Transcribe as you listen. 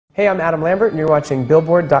Hey, I'm Adam Lambert, and you're watching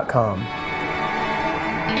Billboard.com.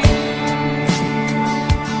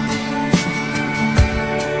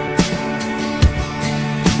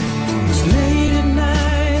 It's late at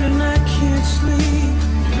night and I can't sleep.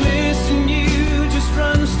 Missing you just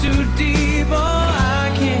runs too deep. Oh,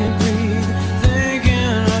 I can't breathe,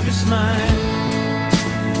 thinking of your smile.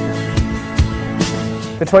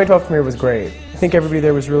 The 2012 premiere was great. I think everybody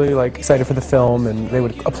there was really excited for the film, and they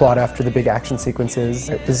would applaud after the big action sequences.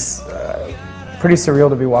 It was pretty surreal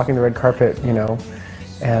to be walking the red carpet,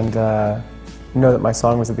 and know that my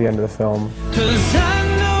song was at the end of the film. 'Cause I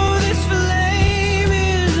know this flame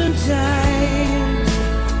isn't tight,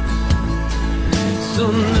 so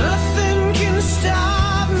nothing can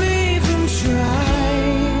stop me from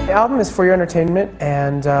trying. The album is for your entertainment,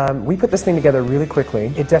 and we put this thing together really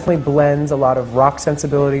quickly. It definitely blends a lot of rock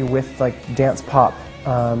sensibility with dance pop,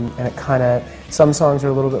 and it some songs are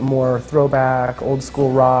a little bit more throwback, old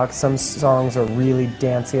school rock, some songs are really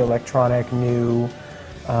dancey, electronic, new,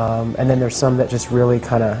 and then there's some that just really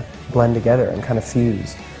blend together and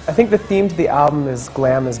fuse. I think the theme to the album is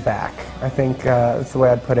glam is back. I think that's the way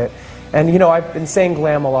I'd put it. And I've been saying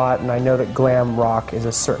glam a lot, and I know that glam rock is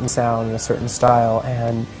a certain sound and a certain style,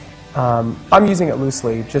 and I'm using it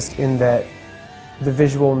loosely, just in that the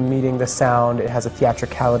visual meeting the sound, it has a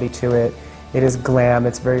theatricality to it. It is glam,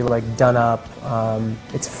 it's very done up,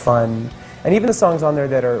 it's fun. And even the songs on there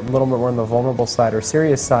that are a little bit more on the vulnerable side or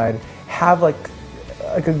serious side have a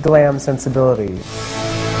glam sensibility.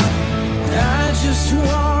 I just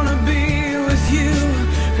wanna be with you,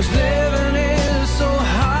 'cause living is so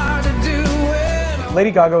hard to do when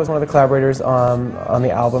Lady Gaga was one of the collaborators on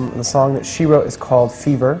the album. The song that she wrote is called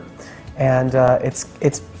Fever, and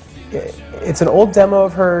it's an old demo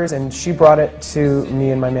of hers, and she brought it to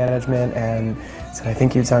me and my management and said, I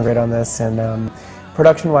think you'd sound great on this. And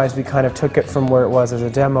production-wise, we took it from where it was as a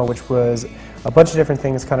demo, which was a bunch of different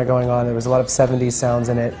things going on. There was a lot of 70s sounds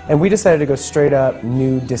in it, and we decided to go straight up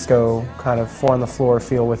new disco, four on the floor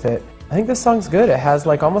feel with it. I think this song's good. It has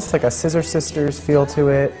almost a Scissor Sisters feel to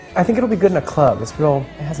it. I think it'll be good in a club. It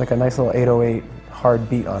has a nice little 808 hard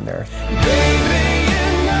beat on there. baby